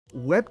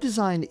Web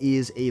design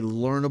is a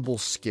learnable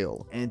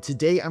skill, and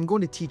today I'm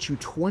going to teach you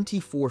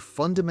 24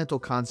 fundamental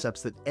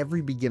concepts that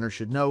every beginner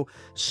should know,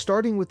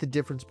 starting with the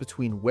difference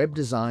between web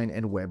design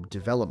and web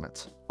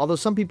development. Although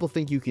some people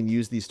think you can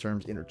use these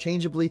terms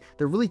interchangeably,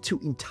 they're really two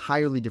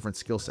entirely different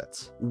skill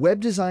sets. Web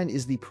design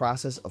is the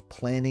process of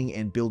planning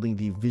and building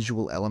the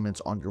visual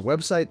elements on your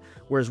website,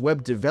 whereas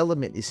web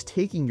development is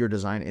taking your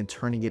design and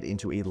turning it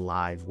into a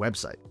live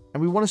website. And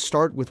we want to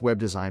start with web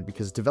design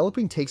because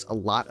developing takes a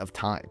lot of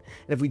time.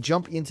 And if we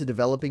jump into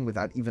developing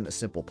without even a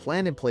simple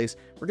plan in place,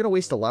 we're going to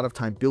waste a lot of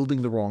time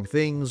building the wrong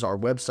things, our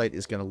website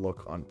is going to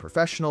look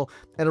unprofessional,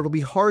 and it'll be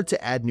hard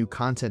to add new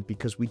content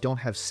because we don't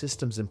have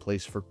systems in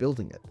place for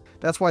building it.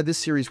 That's why this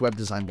series, Web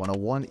Design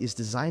 101, is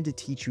designed to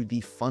teach you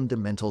the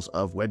fundamentals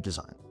of web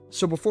design.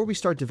 So before we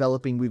start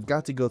developing, we've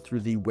got to go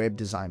through the web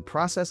design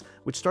process,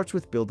 which starts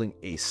with building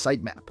a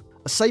sitemap.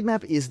 A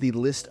sitemap is the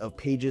list of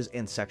pages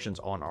and sections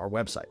on our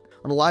website.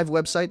 On a live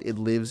website, it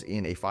lives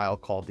in a file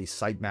called the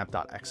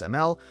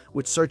sitemap.xml,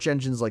 which search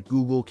engines like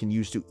Google can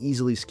use to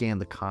easily scan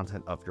the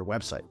content of your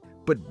website.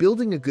 But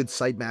building a good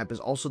sitemap is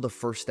also the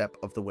first step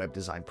of the web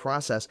design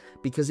process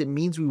because it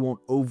means we won't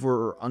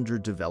over or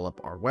underdevelop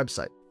our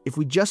website. If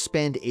we just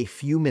spend a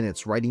few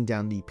minutes writing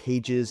down the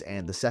pages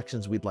and the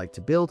sections we'd like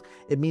to build,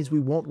 it means we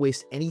won't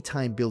waste any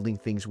time building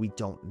things we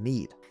don't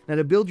need. Now,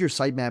 to build your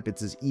sitemap,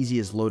 it's as easy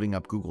as loading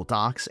up Google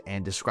Docs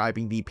and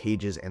describing the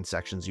pages and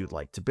sections you'd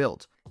like to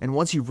build. And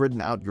once you've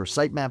written out your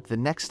sitemap, the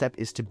next step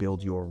is to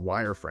build your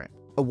wireframe.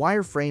 A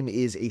wireframe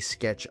is a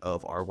sketch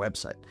of our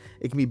website.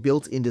 It can be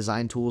built in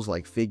design tools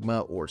like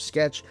Figma or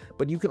Sketch,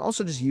 but you can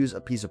also just use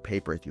a piece of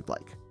paper if you'd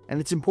like. And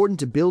it's important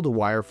to build a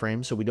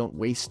wireframe so we don't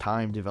waste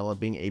time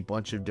developing a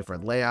bunch of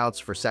different layouts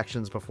for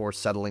sections before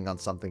settling on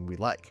something we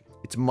like.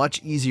 It's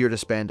much easier to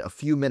spend a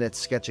few minutes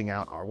sketching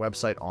out our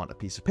website on a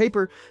piece of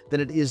paper than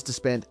it is to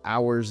spend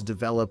hours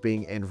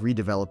developing and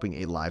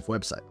redeveloping a live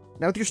website.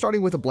 Now, if you're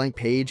starting with a blank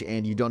page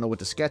and you don't know what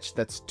to sketch,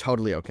 that's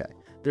totally okay.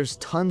 There's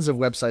tons of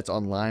websites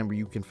online where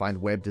you can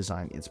find web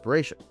design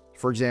inspiration.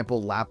 For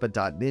example,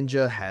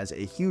 Lappa.ninja has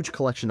a huge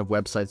collection of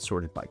websites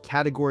sorted by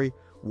category.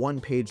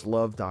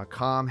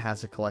 OnePageLove.com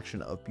has a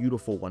collection of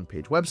beautiful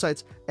one-page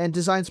websites, and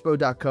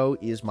Designspo.co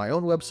is my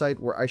own website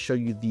where I show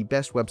you the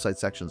best website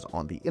sections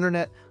on the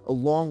internet,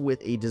 along with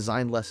a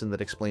design lesson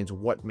that explains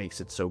what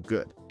makes it so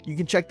good. You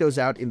can check those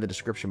out in the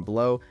description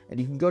below, and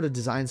you can go to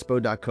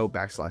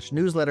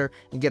designspo.co/newsletter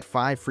and get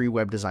 5 free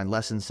web design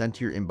lessons sent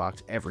to your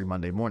inbox every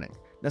Monday morning.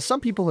 Now, some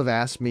people have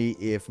asked me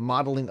if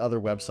modeling other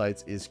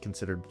websites is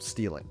considered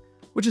stealing.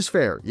 Which is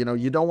fair,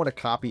 you don't want to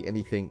copy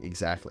anything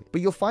exactly. But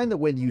you'll find that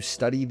when you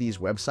study these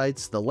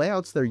websites, the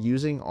layouts they're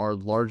using are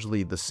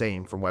largely the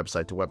same from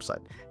website to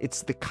website.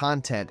 It's the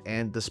content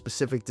and the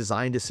specific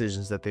design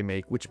decisions that they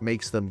make which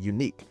makes them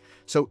unique.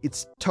 So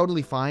it's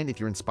totally fine if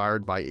you're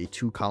inspired by a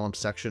 2-column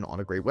section on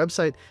a great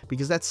website,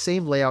 because that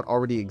same layout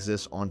already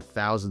exists on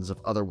thousands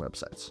of other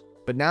websites.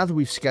 But now that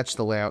we've sketched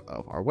the layout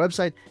of our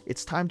website,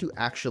 it's time to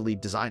actually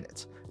design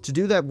it. To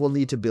do that, we'll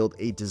need to build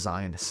a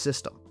design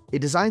system. A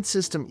design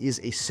system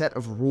is a set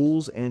of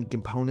rules and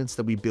components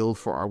that we build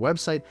for our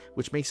website,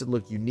 which makes it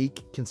look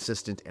unique,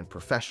 consistent, and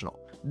professional.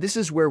 This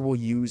is where we'll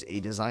use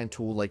a design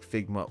tool like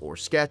Figma or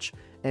Sketch,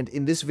 and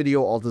in this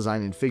video I'll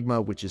design in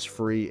Figma, which is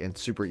free and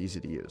super easy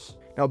to use.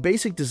 Now, a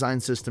basic design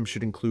system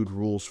should include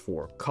rules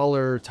for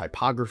color,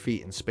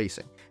 typography, and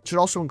spacing. It should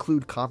also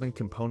include common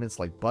components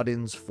like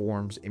buttons,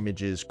 forms,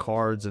 images,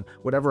 cards, and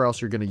whatever else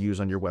you're going to use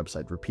on your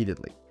website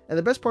repeatedly. And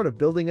the best part of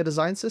building a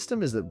design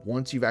system is that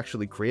once you've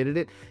actually created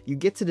it, you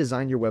get to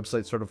design your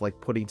website sort of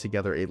like putting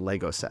together a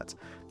Lego set.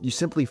 You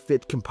simply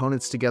fit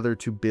components together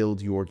to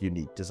build your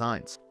unique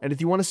designs. And if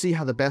you want to see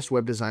how the best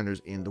web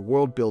designers in the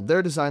world build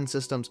their design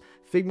systems,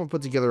 Figma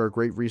put together a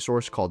great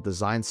resource called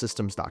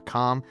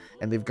designsystems.com,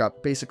 and they've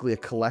got basically a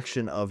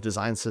collection of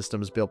design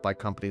systems built by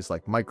companies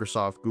like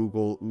Microsoft,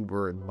 Google,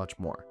 Uber, and much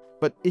more.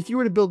 But if you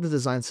were to build a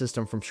design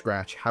system from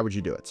scratch, how would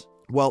you do it?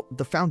 Well,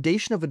 the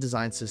foundation of a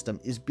design system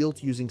is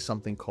built using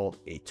something called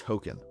a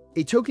token.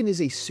 A token is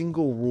a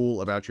single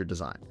rule about your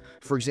design.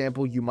 For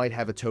example, you might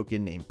have a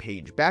token named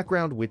page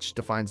background, which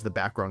defines the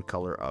background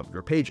color of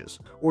your pages.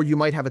 Or you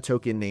might have a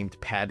token named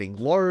padding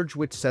large,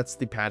 which sets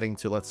the padding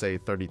to, let's say,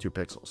 32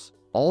 pixels.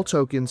 All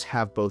tokens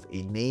have both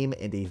a name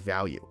and a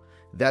value.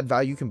 That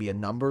value can be a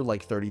number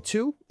like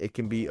 32, it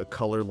can be a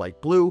color like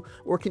blue,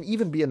 or it can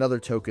even be another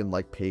token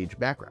like page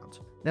background.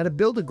 Now, to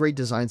build a great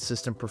design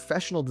system,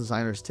 professional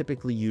designers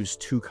typically use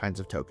 2 kinds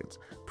of tokens: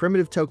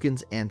 primitive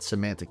tokens and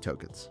semantic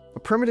tokens. A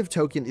primitive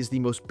token is the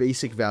most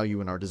basic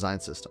value in our design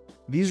system.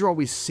 These are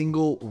always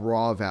single,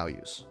 raw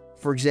values.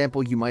 For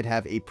example, you might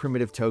have a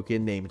primitive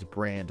token named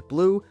brand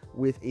blue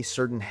with a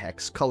certain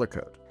hex color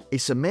code. A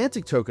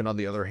semantic token, on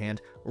the other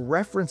hand,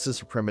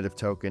 references a primitive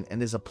token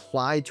and is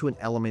applied to an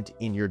element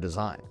in your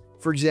design.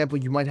 For example,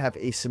 you might have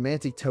a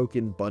semantic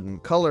token button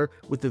color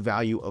with the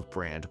value of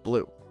brand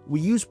blue. We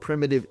use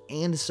primitive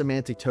and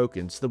semantic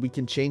tokens so that we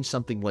can change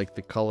something like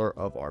the color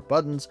of our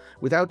buttons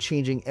without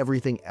changing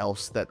everything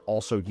else that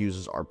also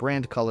uses our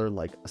brand color,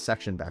 like a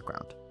section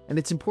background. And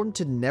it's important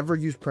to never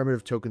use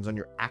primitive tokens on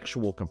your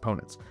actual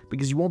components,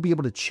 because you won't be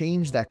able to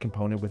change that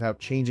component without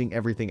changing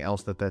everything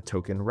else that that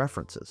token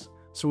references.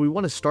 So we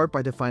want to start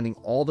by defining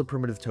all the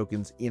primitive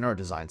tokens in our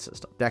design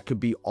system. That could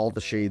be all the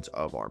shades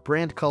of our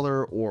brand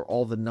color or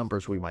all the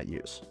numbers we might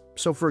use.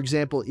 So for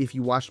example, if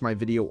you watched my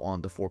video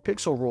on the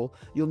 4-pixel rule,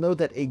 you'll know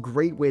that a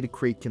great way to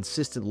create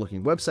consistent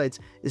looking websites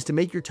is to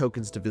make your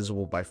tokens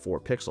divisible by 4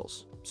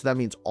 pixels. So that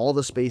means all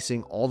the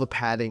spacing, all the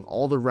padding,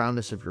 all the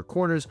roundness of your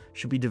corners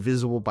should be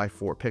divisible by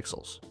 4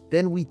 pixels.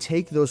 Then we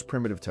take those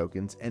primitive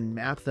tokens and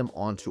map them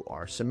onto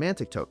our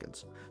semantic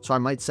tokens. So I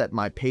might set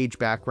my page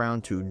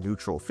background to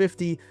neutral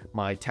 50,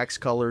 my text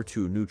color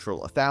to neutral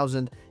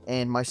 1000,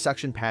 and my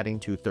section padding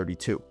to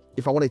 32.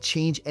 If I want to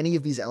change any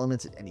of these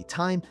elements at any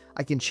time,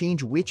 I can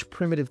change which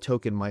primitive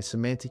token my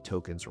semantic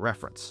tokens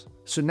reference.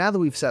 So now that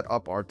we've set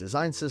up our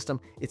design system,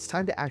 it's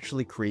time to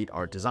actually create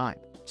our design.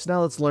 So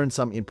now let's learn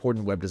some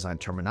important web design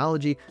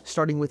terminology,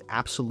 starting with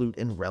absolute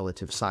and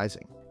relative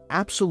sizing.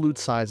 Absolute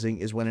sizing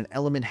is when an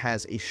element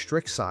has a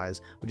strict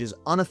size which is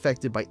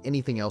unaffected by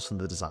anything else in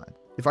the design.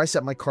 If I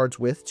set my card's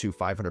width to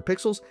 500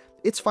 pixels,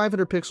 it's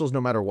 500 pixels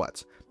no matter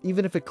what,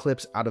 even if it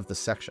clips out of the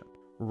section.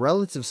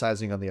 Relative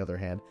sizing, on the other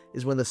hand,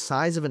 is when the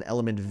size of an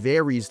element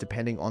varies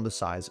depending on the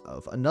size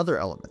of another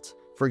element.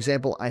 For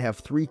example, I have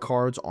 3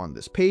 cards on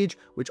this page,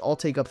 which all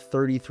take up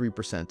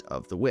 33%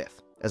 of the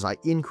width. As I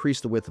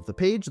increase the width of the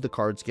page, the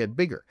cards get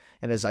bigger,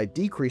 and as I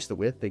decrease the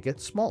width, they get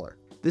smaller.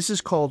 This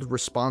is called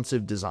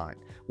responsive design,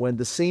 when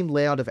the same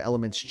layout of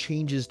elements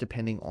changes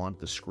depending on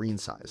the screen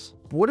size.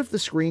 But what if the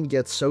screen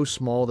gets so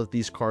small that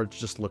these cards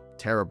just look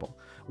terrible?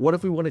 What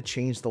if we want to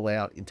change the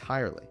layout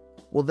entirely?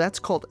 Well, that's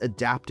called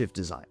adaptive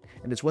design,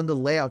 and it's when the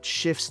layout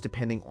shifts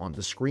depending on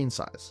the screen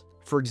size.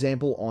 For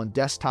example, on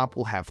desktop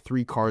we'll have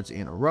 3 cards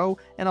in a row,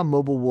 and on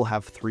mobile we'll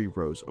have 3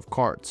 rows of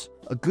cards.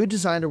 A good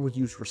designer would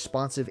use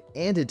responsive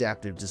and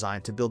adaptive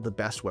design to build the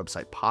best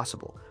website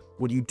possible.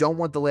 When you don't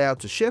want the layout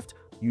to shift,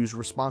 use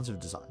responsive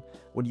design.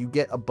 When you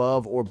get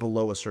above or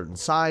below a certain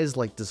size,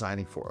 like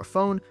designing for a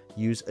phone,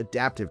 use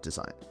adaptive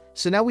design.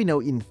 So now we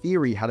know in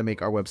theory how to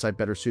make our website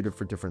better suited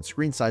for different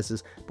screen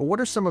sizes, but what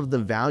are some of the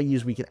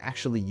values we can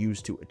actually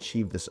use to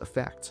achieve this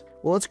effect?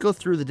 Well, let's go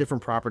through the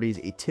different properties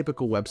a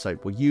typical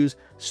website will use,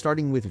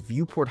 starting with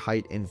viewport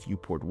height and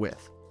viewport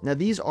width. Now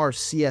these are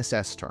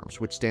CSS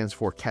terms, which stands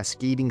for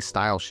Cascading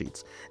Style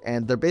Sheets,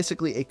 and they're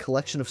basically a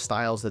collection of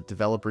styles that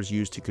developers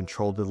use to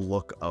control the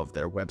look of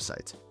their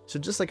website. So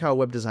just like how a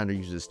web designer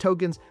uses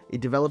tokens, a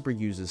developer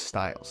uses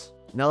styles.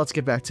 Now let's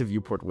get back to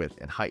viewport width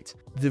and height.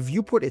 The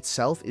viewport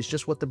itself is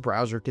just what the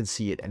browser can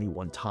see at any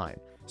one time.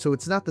 So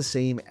it's not the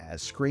same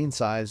as screen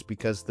size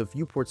because the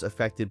viewport's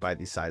affected by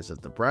the size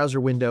of the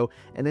browser window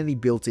and any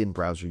built-in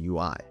browser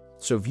UI.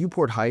 So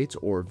viewport height,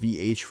 or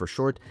VH for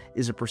short,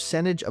 is a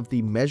percentage of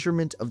the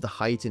measurement of the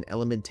height an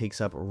element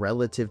takes up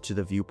relative to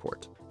the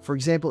viewport. For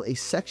example, a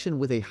section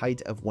with a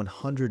height of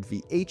 100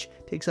 VH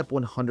takes up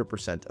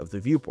 100% of the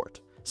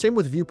viewport. Same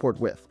with viewport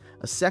width.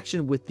 A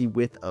section with the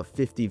width of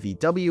 50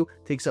 VW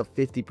takes up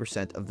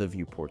 50% of the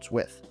viewport's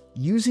width.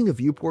 Using a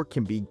viewport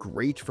can be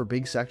great for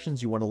big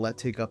sections you want to let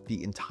take up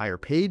the entire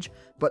page,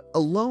 but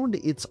alone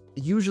it's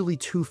usually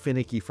too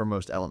finicky for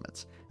most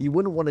elements. You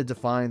wouldn't want to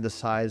define the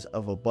size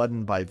of a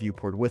button by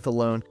viewport width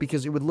alone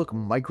because it would look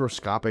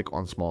microscopic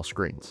on small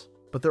screens.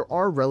 But there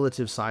are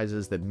relative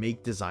sizes that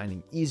make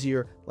designing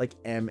easier, like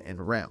M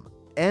and Rem.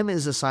 M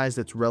is a size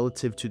that's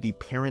relative to the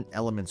parent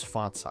element's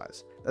font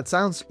size. That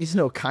sounds,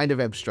 kind of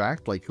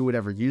abstract, like who would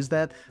ever use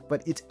that,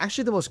 but it's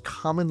actually the most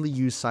commonly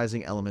used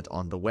sizing element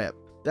on the web.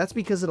 That's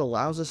because it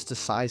allows us to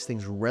size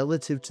things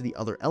relative to the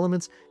other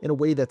elements in a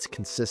way that's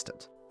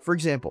consistent. For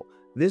example,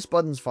 this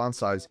button's font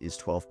size is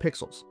 12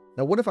 pixels.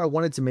 Now what if I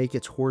wanted to make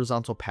its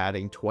horizontal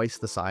padding twice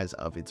the size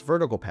of its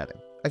vertical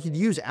padding? I could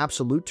use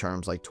absolute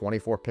terms like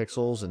 24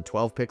 pixels and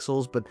 12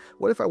 pixels, but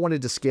what if I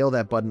wanted to scale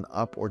that button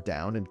up or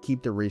down and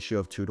keep the ratio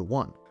of 2 to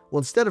 1? Well,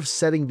 instead of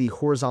setting the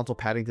horizontal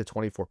padding to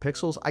 24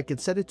 pixels, I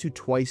could set it to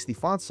twice the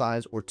font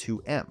size, or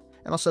 2M,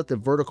 and I'll set the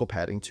vertical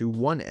padding to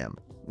 1M.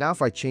 Now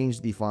if I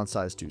change the font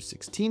size to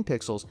 16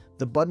 pixels,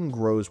 the button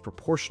grows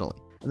proportionally.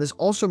 And this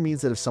also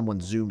means that if someone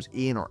zooms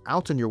in or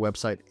out on your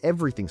website,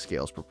 everything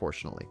scales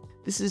proportionally.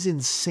 This is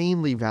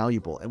insanely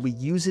valuable, and we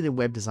use it in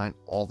web design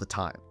all the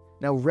time.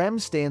 Now Rem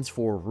stands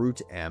for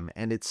root M,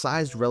 and it's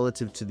sized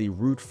relative to the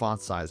root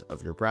font size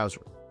of your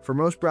browser. For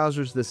most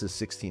browsers, this is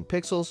 16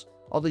 pixels,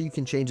 although you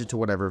can change it to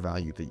whatever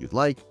value that you'd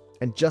like.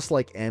 And just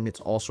like M, it's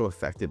also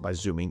affected by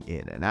zooming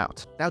in and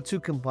out. Now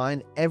to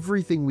combine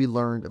everything we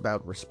learned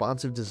about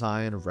responsive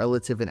design,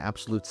 relative and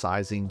absolute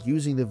sizing,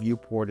 using the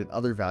viewport and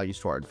other values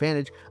to our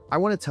advantage, I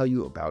want to tell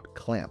you about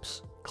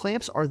clamps.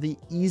 Clamps are the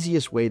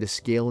easiest way to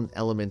scale an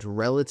element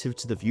relative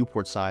to the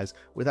viewport size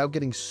without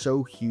getting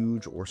so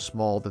huge or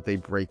small that they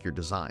break your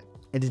design.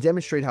 And to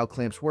demonstrate how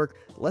clamps work,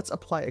 let's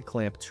apply a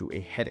clamp to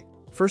a heading.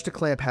 First, a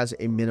clamp has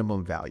a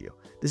minimum value.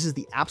 This is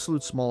the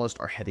absolute smallest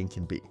our heading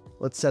can be.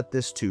 Let's set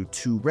this to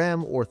 2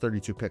 rem or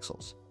 32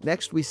 pixels.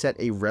 Next, we set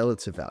a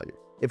relative value.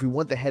 If we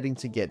want the heading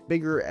to get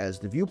bigger as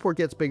the viewport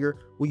gets bigger,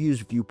 we'll use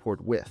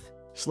viewport width.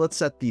 So let's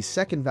set the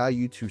second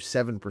value to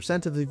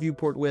 7% of the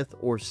viewport width,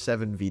 or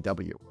 7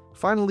 VW.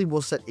 Finally,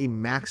 we'll set a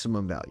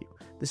maximum value.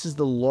 This is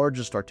the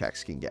largest our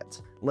text can get.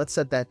 Let's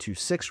set that to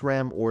 6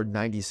 rem, or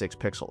 96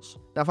 pixels.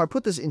 Now if I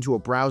put this into a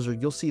browser,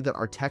 you'll see that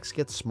our text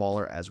gets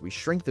smaller as we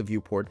shrink the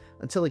viewport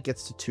until it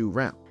gets to 2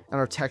 rem, and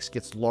our text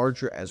gets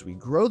larger as we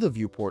grow the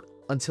viewport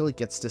until it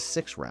gets to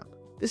 6 rem.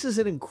 This is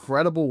an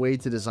incredible way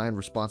to design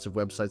responsive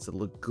websites that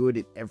look good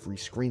at every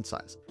screen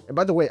size. And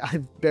by the way,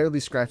 I've barely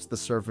scratched the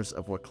surface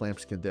of what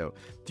clamps can do.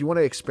 If you want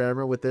to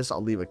experiment with this,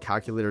 I'll leave a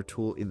calculator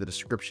tool in the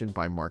description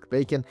by Mark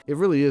Bacon. It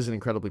really is an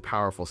incredibly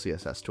powerful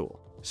CSS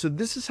tool. So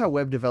this is how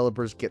web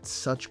developers get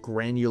such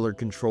granular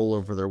control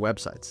over their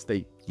websites.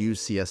 They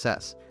use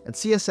CSS. And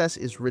CSS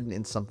is written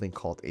in something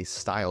called a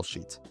style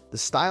sheet. The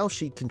style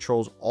sheet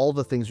controls all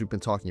the things we've been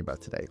talking about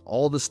today,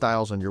 all the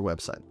styles on your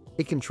website.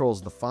 It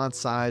controls the font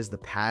size, the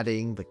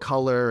padding, the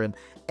color, and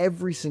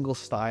every single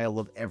style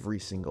of every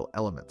single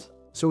element.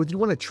 So if you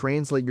want to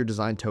translate your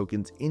design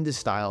tokens into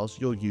styles,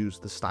 you'll use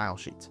the style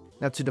sheet.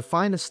 Now to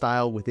define a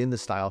style within the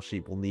style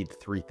sheet, we'll need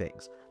 3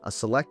 things: a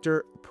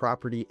selector, a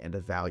property, and a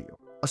value.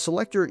 A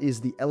selector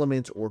is the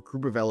element or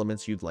group of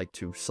elements you'd like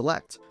to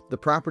select. The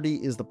property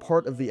is the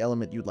part of the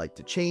element you'd like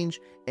to change,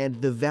 and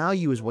the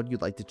value is what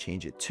you'd like to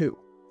change it to.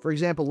 For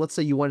example, let's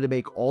say you wanted to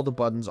make all the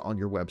buttons on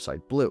your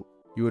website blue.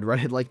 You would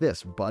write it like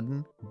this: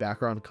 button,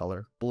 background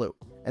color, blue.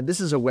 And this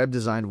is a Web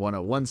Design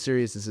 101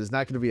 series. This is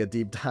not going to be a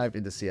deep dive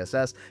into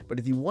CSS, but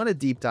if you want a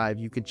deep dive,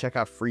 you can check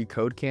out Free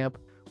Code Camp,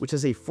 which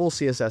is a full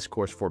CSS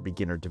course for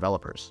beginner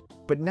developers.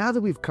 But now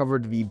that we've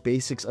covered the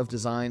basics of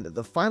design,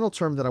 the final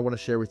term that I want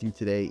to share with you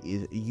today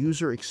is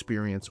user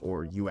experience,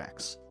 or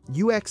UX.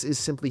 UX is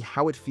simply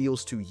how it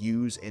feels to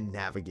use and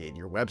navigate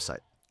your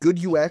website.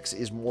 Good UX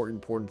is more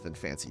important than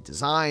fancy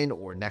design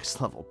or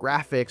next level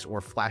graphics or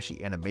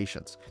flashy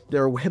animations.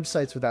 There are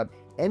websites without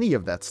any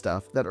of that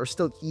stuff that are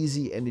still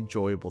easy and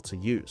enjoyable to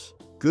use.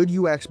 Good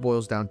UX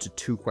boils down to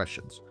 2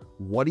 questions.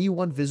 What do you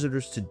want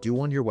visitors to do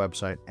on your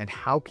website, and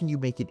how can you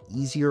make it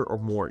easier or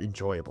more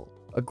enjoyable?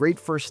 A great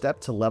first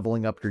step to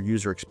leveling up your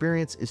user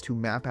experience is to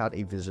map out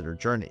a visitor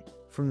journey.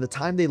 From the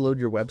time they load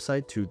your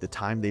website to the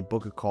time they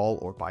book a call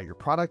or buy your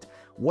product,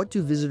 what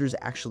do visitors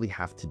actually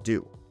have to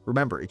do?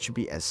 Remember, it should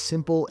be as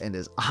simple and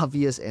as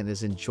obvious and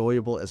as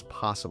enjoyable as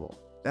possible.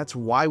 That's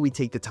why we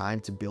take the time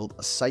to build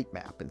a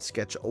sitemap and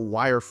sketch a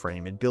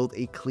wireframe and build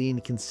a clean,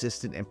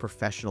 consistent, and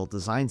professional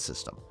design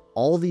system.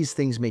 All these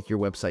things make your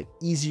website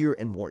easier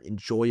and more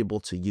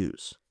enjoyable to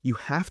use. You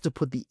have to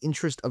put the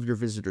interest of your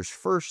visitors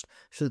first,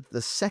 so that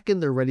the second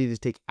they're ready to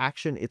take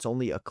action, it's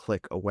only a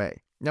click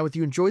away. Now, if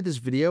you enjoyed this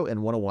video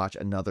and want to watch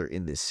another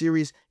in this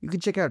series, you can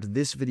check out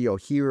this video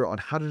here on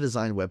how to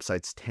design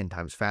websites 10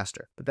 times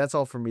faster. But that's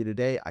all from me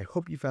today. I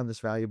hope you found this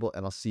valuable,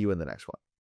 and I'll see you in the next one.